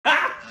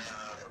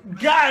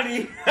Got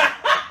it.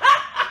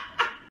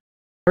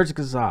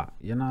 Kurzgesagt,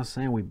 you know what I'm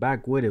saying? We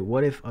back with it.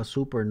 What if a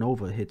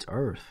supernova hits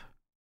Earth?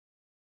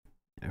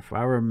 If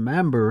I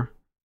remember,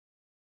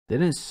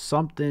 didn't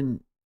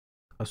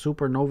a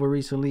supernova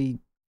recently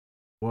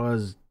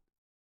was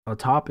a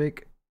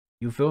topic?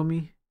 You feel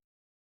me?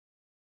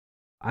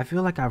 I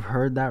feel like I've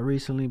heard that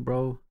recently,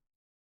 bro.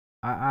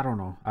 I don't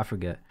know. I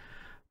forget.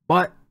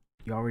 But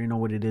you already know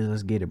what it is.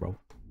 Let's get it, bro.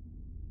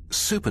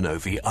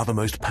 Supernovae are the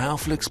most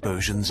powerful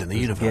explosions in the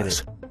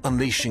universe,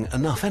 unleashing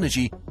enough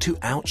energy to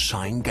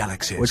outshine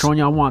galaxies. Which one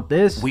y'all want,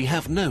 this? We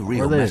have no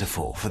real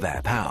metaphor for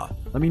their power.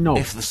 Let me know.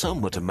 If the sun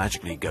were to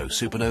magically go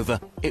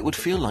supernova, it would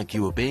feel like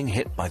you were being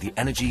hit by the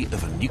energy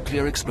of a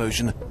nuclear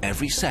explosion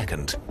every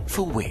second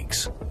for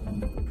weeks.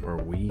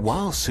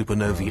 While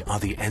supernovae are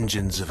the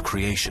engines of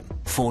creation,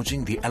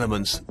 forging the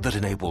elements that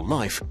enable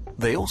life,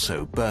 they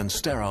also burn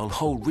sterile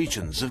whole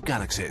regions of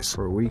galaxies.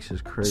 For weeks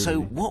is crazy.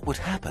 So what would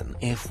happen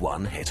if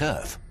one hit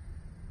Earth?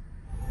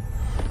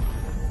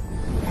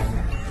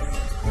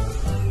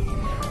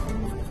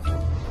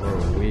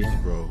 For weeks,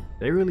 bro.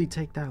 They really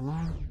take that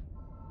long?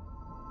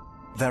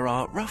 There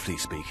are, roughly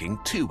speaking,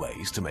 two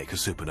ways to make a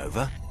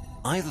supernova.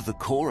 Either the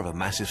core of a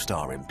massive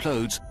star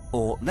implodes,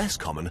 or, less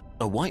common,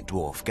 a white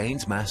dwarf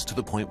gains mass to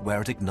the point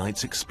where it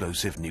ignites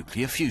explosive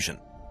nuclear fusion.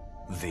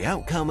 The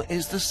outcome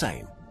is the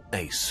same,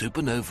 a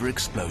supernova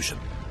explosion.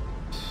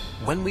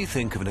 When we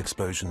think of an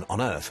explosion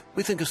on Earth,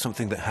 we think of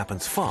something that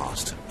happens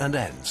fast and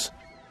ends.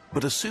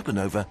 But a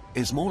supernova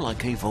is more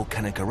like a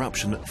volcanic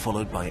eruption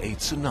followed by a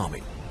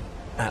tsunami.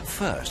 At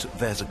first,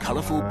 there's a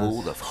colorful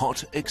ball of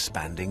hot,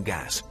 expanding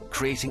gas,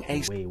 creating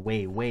a...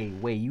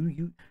 Wait.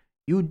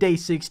 You day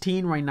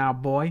 16 right now,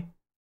 boy.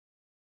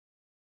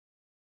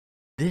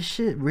 This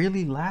shit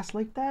really lasts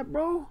like that,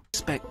 bro?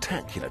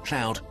 Spectacular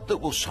cloud that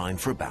will shine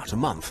for about a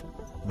month.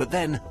 But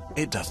then,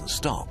 it doesn't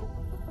stop.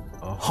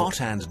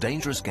 Hot and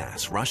dangerous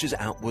gas rushes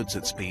outwards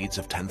at speeds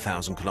of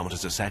 10,000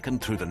 kilometers a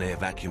second through the near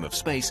vacuum of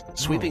space,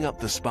 sweeping up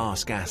the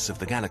sparse gas of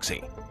the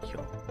galaxy.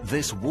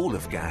 This wall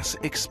of gas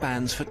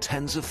expands for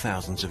tens of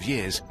thousands of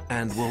years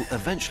and will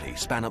eventually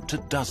span up to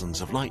dozens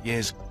of light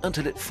years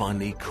until it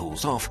finally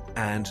cools off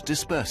and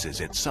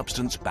disperses its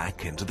substance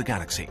back into the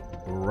galaxy.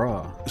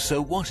 Bruh. So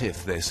what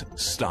if this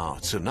star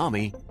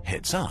tsunami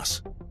hits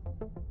us?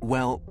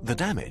 Well, the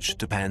damage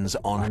depends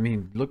on... I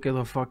mean, look at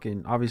the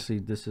fucking... Obviously,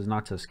 this is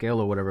not to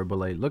scale or whatever, but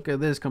like, look at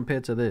this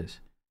compared to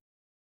this.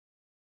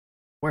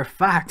 We're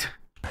fact.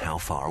 How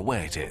far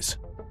away it is.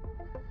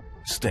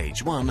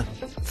 Stage 1,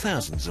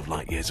 thousands of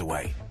light years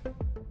away.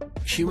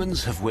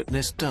 Humans have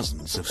witnessed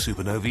dozens of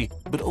supernovae,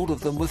 but all of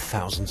them were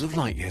thousands of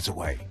light years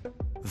away.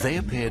 They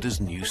appeared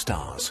as new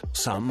stars,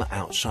 some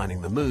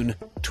outshining the moon,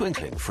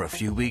 twinkling for a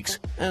few weeks,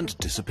 and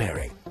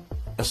disappearing.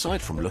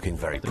 Aside from looking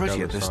very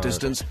pretty at this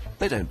distance,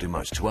 they don't do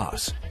much to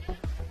us.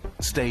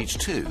 Stage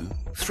 2,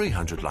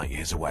 300 light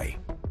years away.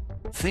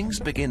 Things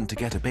begin to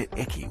get a bit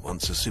icky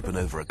once a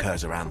supernova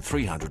occurs around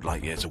 300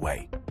 light years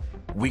away.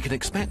 We can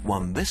expect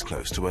one this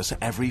close to us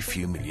every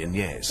few million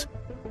years.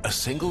 A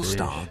single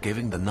star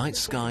giving the night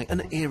sky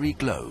an eerie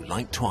glow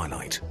like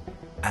twilight.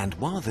 And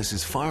while this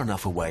is far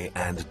enough away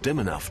and dim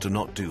enough to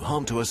not do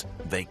harm to us,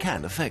 they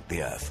can affect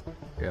the Earth.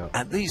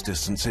 At these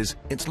distances,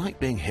 it's like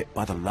being hit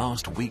by the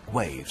last weak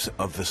waves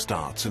of the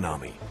star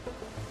tsunami.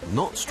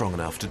 Not strong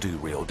enough to do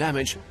real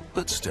damage,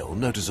 but still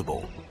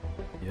noticeable.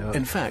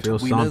 In fact,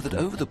 we know that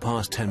over the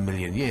past 10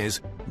 million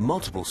years,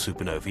 multiple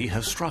supernovae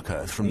have struck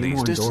Earth from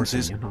these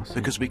distances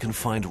because we can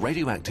find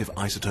radioactive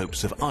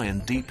isotopes of iron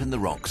deep in the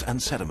rocks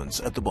and sediments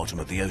at the bottom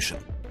of the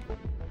ocean.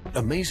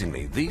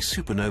 Amazingly, these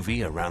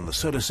supernovae around the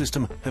solar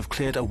system have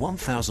cleared a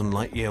 1,000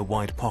 light-year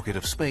wide pocket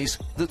of space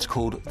that's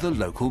called the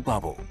local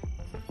bubble.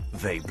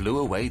 They blew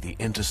away the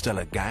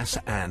interstellar gas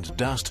and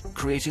dust,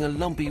 creating a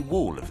lumpy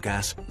wall of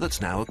gas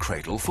that's now a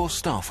cradle for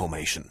star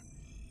formation.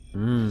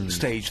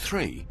 Stage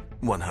 3,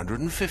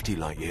 150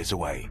 light years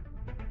away.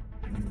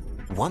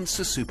 Once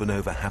a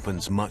supernova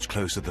happens much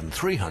closer than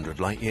 300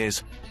 light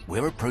years,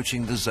 we're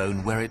approaching the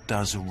zone where it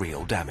does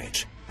real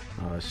damage.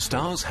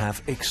 Stars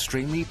have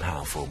extremely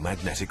powerful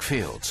magnetic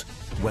fields.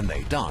 When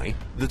they die,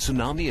 the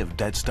tsunami of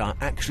dead star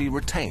actually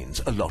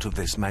retains a lot of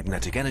this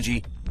magnetic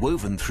energy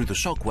woven through the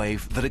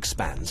shockwave that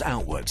expands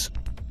outwards.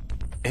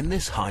 In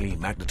this highly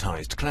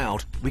magnetized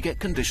cloud, we get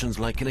conditions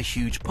like in a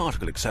huge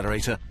particle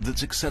accelerator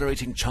that's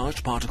accelerating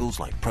charged particles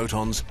like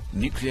protons,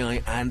 nuclei,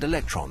 and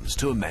electrons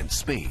to immense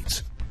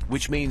speeds,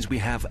 which means we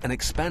have an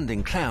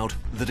expanding cloud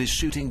that is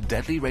shooting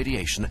deadly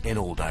radiation in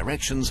all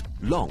directions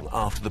long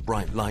after the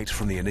bright light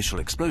from the initial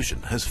explosion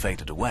has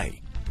faded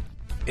away.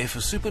 If a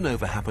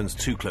supernova happens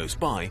too close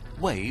by,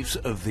 waves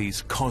of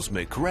these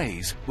cosmic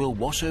rays will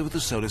wash over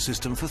the solar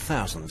system for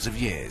thousands of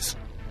years.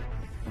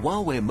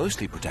 While we're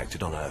mostly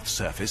protected on Earth's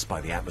surface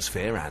by the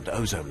atmosphere and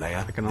ozone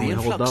layer, the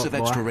influx of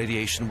extra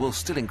radiation will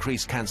still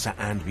increase cancer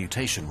and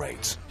mutation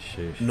rates.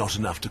 Not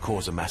enough to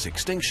cause a mass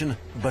extinction,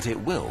 but it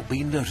will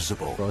be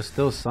noticeable. Bro, it's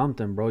still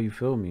something, bro. You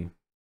feel me?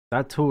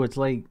 That too, it's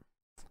like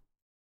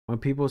when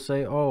people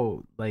say,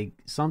 oh, like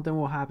something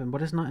will happen,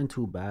 but it's nothing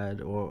too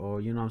bad,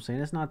 or you know what I'm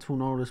saying? It's not too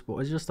noticeable.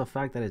 It's just the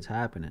fact that it's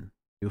happening.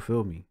 You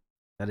feel me?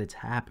 That it's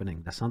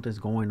happening. That something's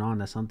going on.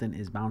 That something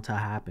is bound to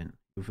happen.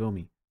 You feel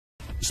me?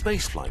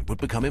 Spaceflight would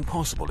become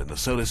impossible in the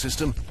solar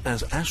system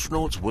as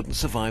astronauts wouldn't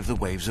survive the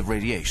waves of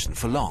radiation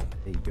for long.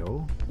 There you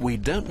go. We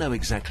don't know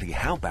exactly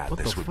how bad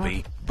this would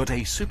be, but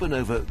a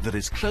supernova that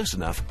is close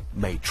enough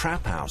may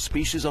trap our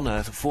species on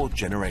Earth for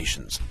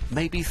generations,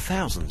 maybe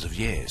thousands of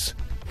years.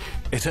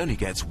 It only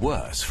gets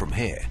worse from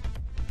here.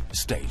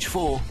 Stage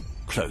 4,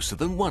 closer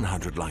than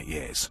 100 light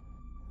years.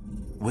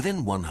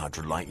 Within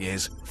 100 light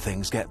years,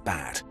 things get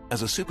bad,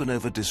 as a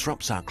supernova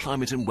disrupts our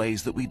climate in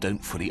ways that we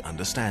don't fully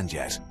understand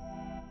yet.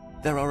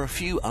 There are a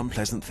few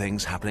unpleasant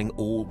things happening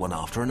all one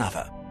after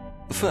another.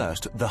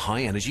 First, the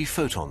high-energy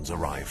photons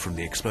arrive from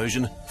the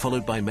explosion,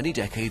 followed by many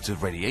decades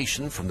of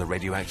radiation from the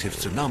radioactive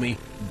tsunami,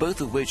 both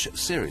of which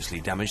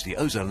seriously damage the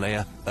ozone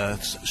layer,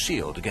 Earth's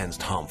shield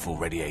against harmful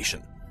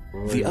radiation.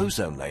 The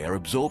ozone layer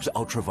absorbs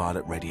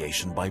ultraviolet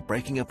radiation by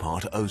breaking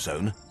apart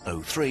ozone,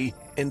 O3,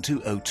 into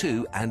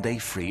O2 and a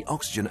free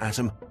oxygen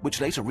atom, which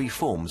later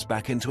reforms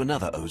back into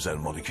another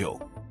ozone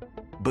molecule.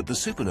 But the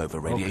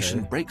supernova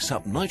radiation breaks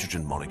up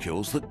nitrogen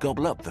molecules that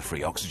gobble up the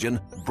free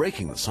oxygen,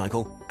 breaking the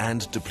cycle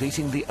and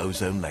depleting the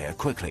ozone layer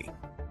quickly.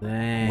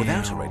 Damn.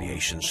 Without a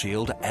radiation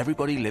shield,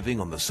 everybody living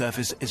on the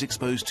surface is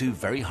exposed to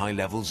very high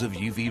levels of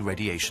UV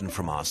radiation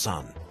from our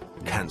sun.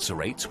 Cancer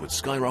rates would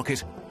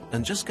skyrocket,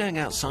 and just going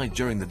outside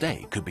during the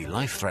day could be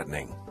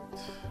life-threatening.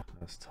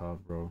 That's tough,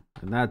 bro.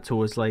 And that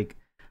too, it's like,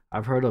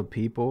 I've heard of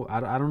people,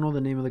 I don't know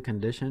the name of the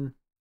condition,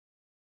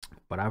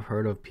 but I've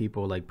heard of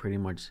people like pretty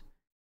much,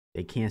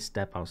 they can't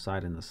step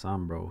outside in the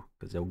sun, bro,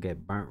 because they'll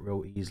get burnt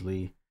real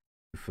easily.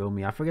 You feel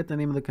me? I forget the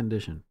name of the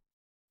condition,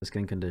 the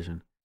skin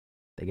condition.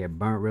 They get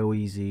burnt real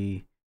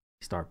easy,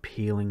 start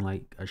peeling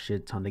like a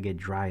shit ton, they get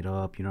dried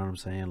up, you know what I'm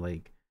saying?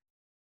 Like,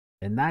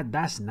 and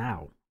that's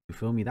now. You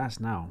feel me? That's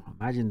now.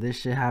 Imagine this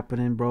shit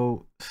happening,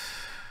 bro.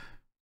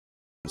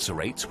 Cancer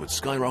rates would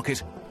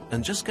skyrocket,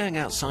 and just going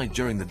outside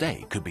during the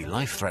day could be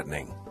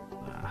life-threatening.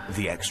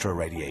 The extra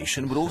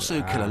radiation would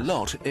also kill a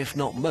lot, if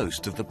not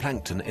most, of the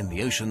plankton in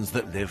the oceans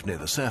that live near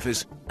the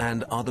surface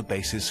and are the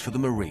basis for the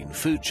marine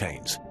food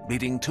chains,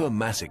 leading to a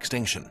mass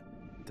extinction.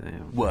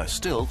 Damn. Worse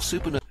still,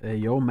 supernova Hey,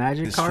 yo,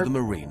 magic is card for the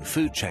marine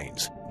food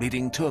chains,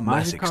 leading to a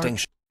mass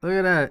extinction. Look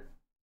at that.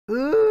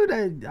 Ooh,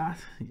 that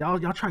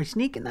y'all try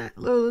sneaking that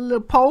little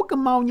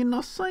Pokemon, you know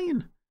what I'm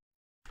saying?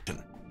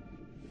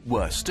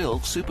 Worse still,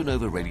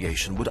 supernova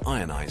radiation would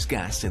ionize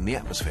gas in the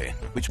atmosphere,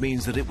 which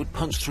means that it would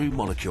punch through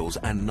molecules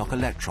and knock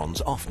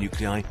electrons off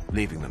nuclei,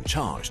 leaving them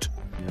charged.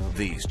 Yep.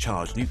 These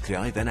charged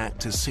nuclei then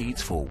act as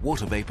seeds for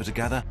water vapor to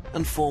gather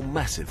and form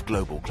massive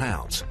global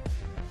clouds.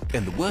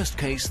 In the worst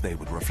case, they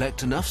would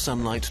reflect enough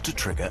sunlight to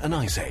trigger an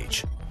ice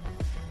age.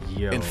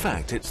 Yo. In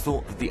fact, it's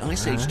thought that the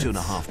ice age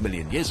 2.5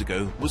 million years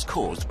ago was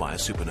caused by a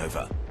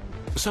supernova.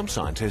 Some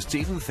scientists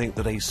even think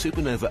that a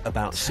supernova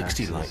about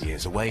 60 light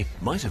years away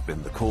might have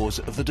been the cause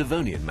of the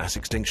Devonian mass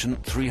extinction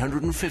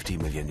 350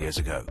 million years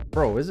ago.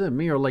 Bro, is it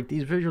me or like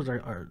these visuals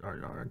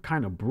are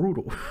kind of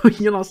brutal?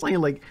 You know what I'm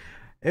saying? Like,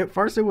 at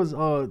first it was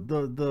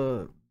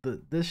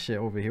this shit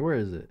over here. Where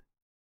is it?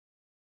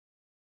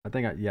 I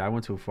think I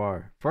went too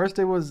far. First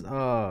it was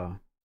the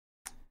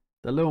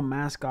little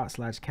mascot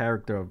 /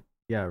 character of,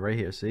 yeah, right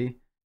here. See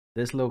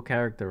this little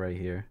character right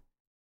here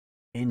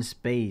in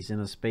space, in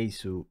a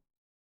spacesuit,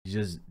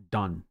 just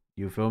done.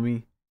 You feel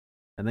me?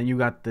 And then you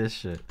got this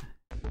shit.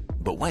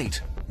 But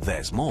wait,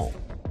 there's more.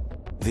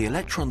 The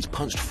electrons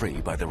punched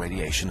free by the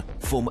radiation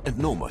form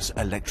enormous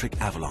electric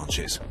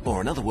avalanches,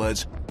 or in other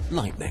words,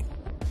 lightning.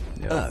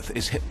 Yep. Earth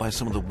is hit by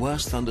some of the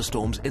worst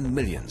thunderstorms in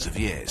millions of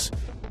years.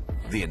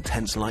 The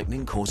intense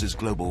lightning causes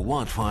global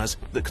wildfires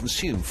that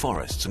consume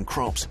forests and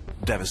crops,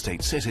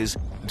 devastate cities,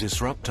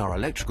 disrupt our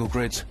electrical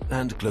grids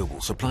and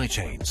global supply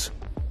chains,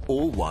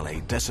 all while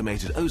a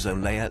decimated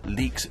ozone layer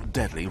leaks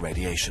deadly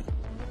radiation.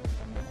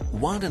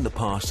 While in the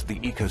past the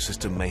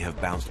ecosystem may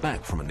have bounced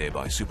back from a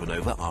nearby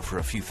supernova after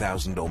a few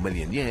thousand or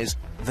million years,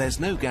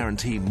 there's no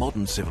guarantee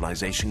modern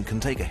civilization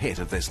can take a hit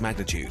of this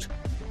magnitude.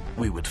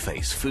 We would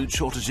face food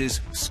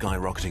shortages,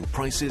 skyrocketing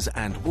prices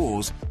and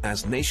wars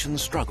as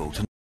nations struggle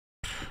to...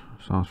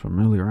 Sounds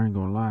familiar, I ain't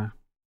gonna lie.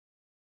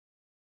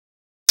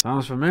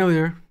 Sounds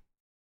familiar.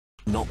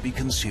 ...not be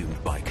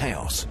consumed by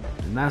chaos.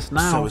 And that's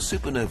now. So a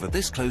supernova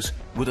this close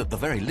would at the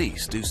very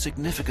least do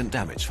significant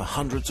damage for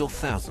hundreds or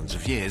thousands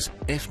of years,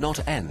 if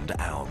not end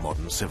our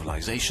modern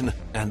civilization,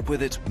 and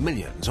with it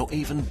millions or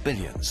even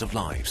billions of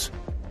lives.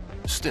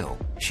 Still,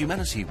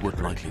 humanity would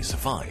likely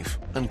survive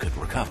and could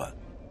recover.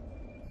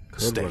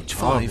 Stage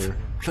 5,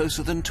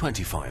 closer than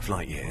 25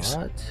 light years.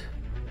 What?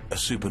 A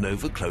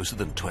supernova closer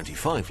than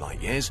 25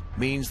 light years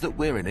means that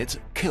we're in its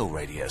kill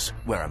radius,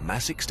 where a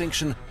mass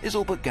extinction is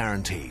all but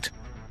guaranteed.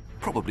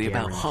 Probably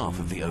about half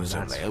of the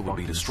ozone layer would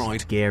be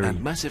destroyed,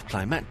 and massive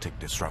climatic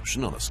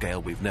disruption on a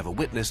scale we've never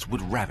witnessed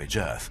would ravage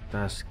Earth.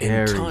 That's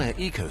scary. Entire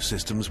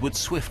ecosystems would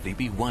swiftly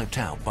be wiped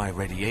out by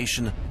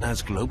radiation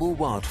as global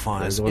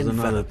wildfires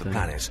envelop the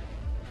planet.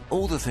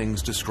 All the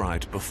things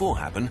described before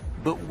happen,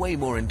 but way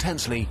more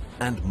intensely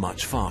and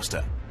much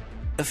faster.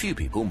 A few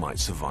people might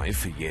survive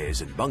for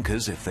years in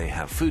bunkers if they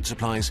have food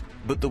supplies,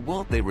 but the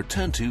world they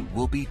return to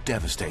will be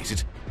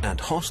devastated and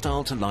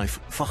hostile to life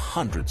for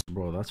hundreds.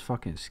 Bro, that's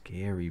fucking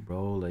scary,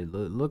 bro. Like,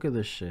 look at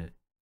this shit.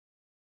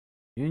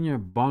 You in your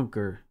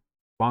bunker,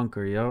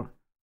 yo,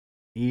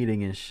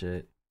 eating and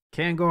shit.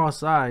 Can't go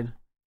outside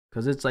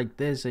because it's like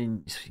this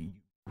and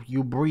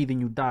you breathe and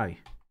you die.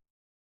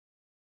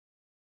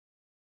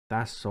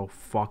 That's so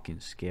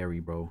fucking scary,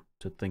 bro,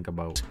 to think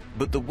about.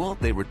 But the world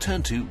they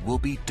return to will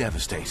be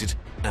devastated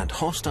and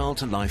hostile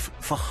to life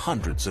for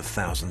hundreds of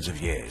thousands of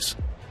years.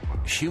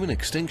 Human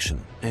extinction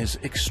is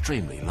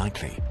extremely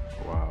likely.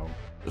 Wow.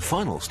 The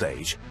final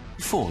stage,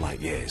 4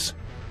 light years.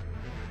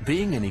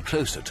 Being any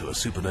closer to a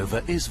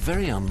supernova is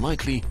very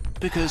unlikely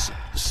because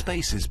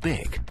space is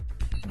big,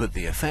 but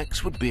the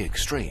effects would be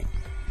extreme.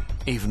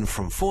 Even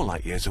from 4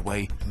 light years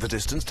away, the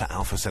distance to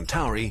Alpha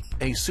Centauri,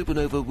 a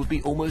supernova would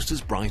be almost as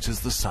bright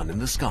as the sun in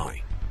the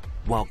sky.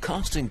 While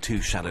casting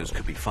 2 shadows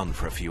could be fun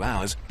for a few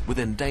hours,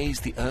 within days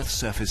the Earth's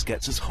surface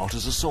gets as hot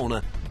as a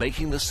sauna,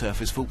 baking the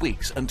surface for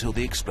weeks until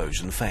the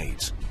explosion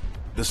fades.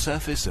 The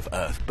surface of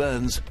Earth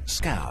burns,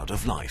 scoured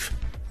of life.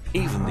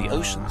 Even the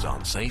oceans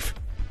aren't safe.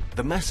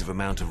 The massive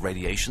amount of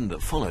radiation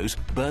that follows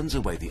burns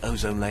away the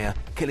ozone layer,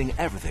 killing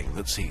everything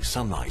that sees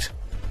sunlight.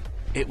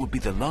 It would be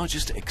the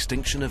largest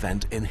extinction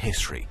event in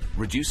history,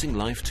 reducing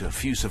life to a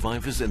few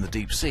survivors in the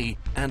deep sea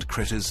and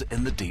critters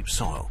in the deep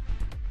soil.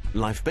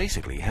 Life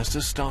basically has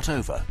to start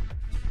over.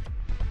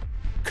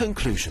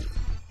 Conclusion.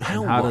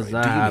 How does worried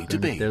that do you happen need to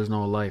be? if there's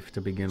no life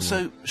to begin with?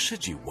 So,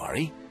 should you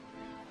worry?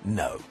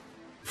 No.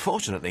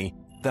 Fortunately,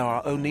 there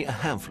are only a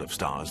handful of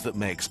stars that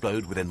may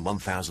explode within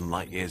 1,000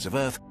 light-years of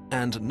Earth,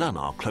 and none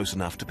are close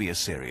enough to be a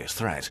serious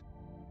threat.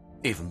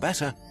 Even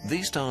better,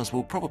 these stars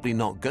will probably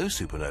not go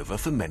supernova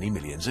for many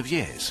millions of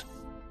years.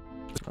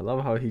 I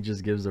love how he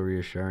just gives the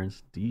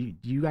reassurance. Do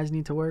you guys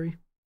need to worry?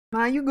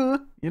 Nah, you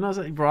good. You know what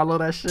I'm saying? Bro, I love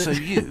that shit. So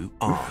you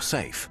are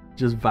safe.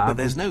 Just vibe. But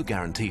there's no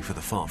guarantee for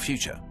the far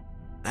future.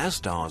 As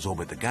stars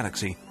orbit the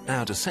galaxy,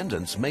 our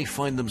descendants may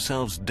find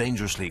themselves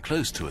dangerously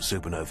close to a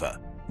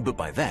supernova. But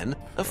by then,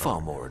 a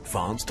far more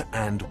advanced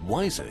and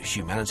wiser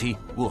humanity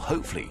will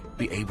hopefully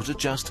be able to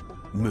just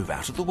move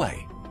out of the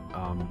way.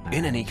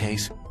 In any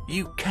case,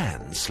 you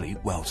can sleep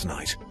well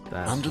tonight,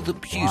 under the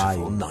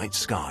beautiful night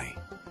sky.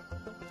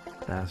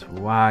 That's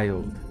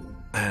wild.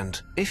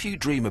 And if you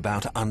dream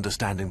about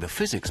understanding the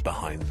physics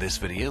behind this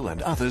video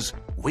and others,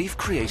 we've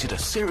created a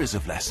series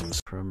of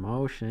lessons.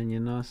 Promotion, you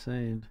know what I'm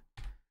saying?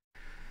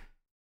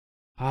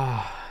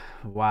 Ah,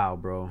 wow,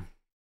 bro.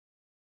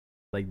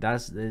 Like,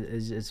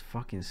 it's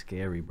fucking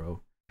scary,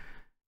 bro.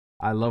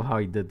 I love how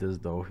he did this,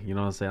 though. You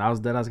know what I'm saying? I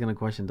was gonna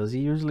question, does he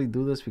usually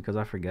do this? Because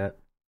I forget.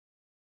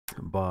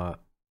 But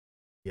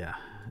yeah,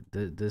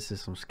 this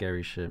is some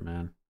scary shit,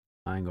 man.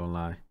 I ain't gonna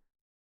lie.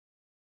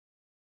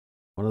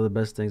 One of the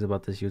best things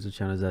about this YouTube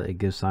channel is that it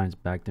gives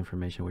science-backed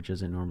information which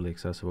isn't normally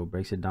accessible,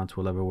 breaks it down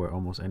to a level where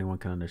almost anyone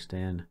can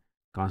understand,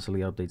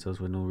 constantly updates us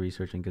with new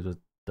research, and gives it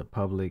the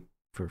public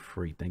for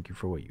free. Thank you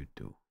for what you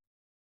do.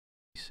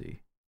 See.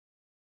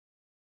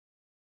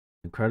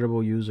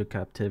 Incredible user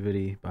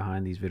captivity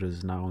behind these videos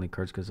is not only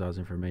Kurzgesagt's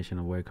information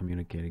and way of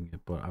communicating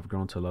it, but I've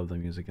grown to love the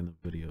music in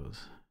the videos.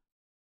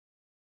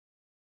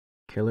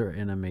 Killer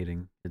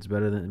animating. It's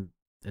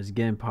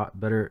getting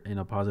better in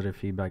a positive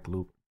feedback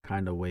loop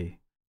kind of way,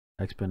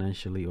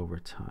 exponentially over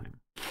time.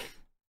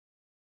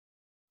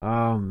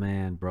 Oh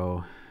man,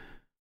 bro,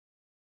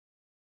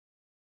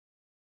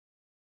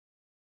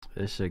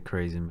 this shit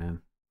crazy,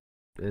 man.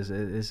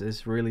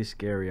 It's really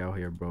scary out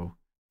here, bro.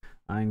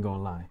 I ain't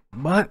gonna lie,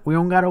 but we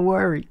don't gotta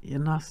worry. You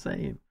know what I'm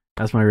saying?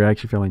 That's my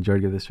reaction. If you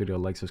enjoyed, give this video a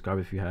like, subscribe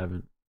if you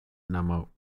haven't, and I'm out.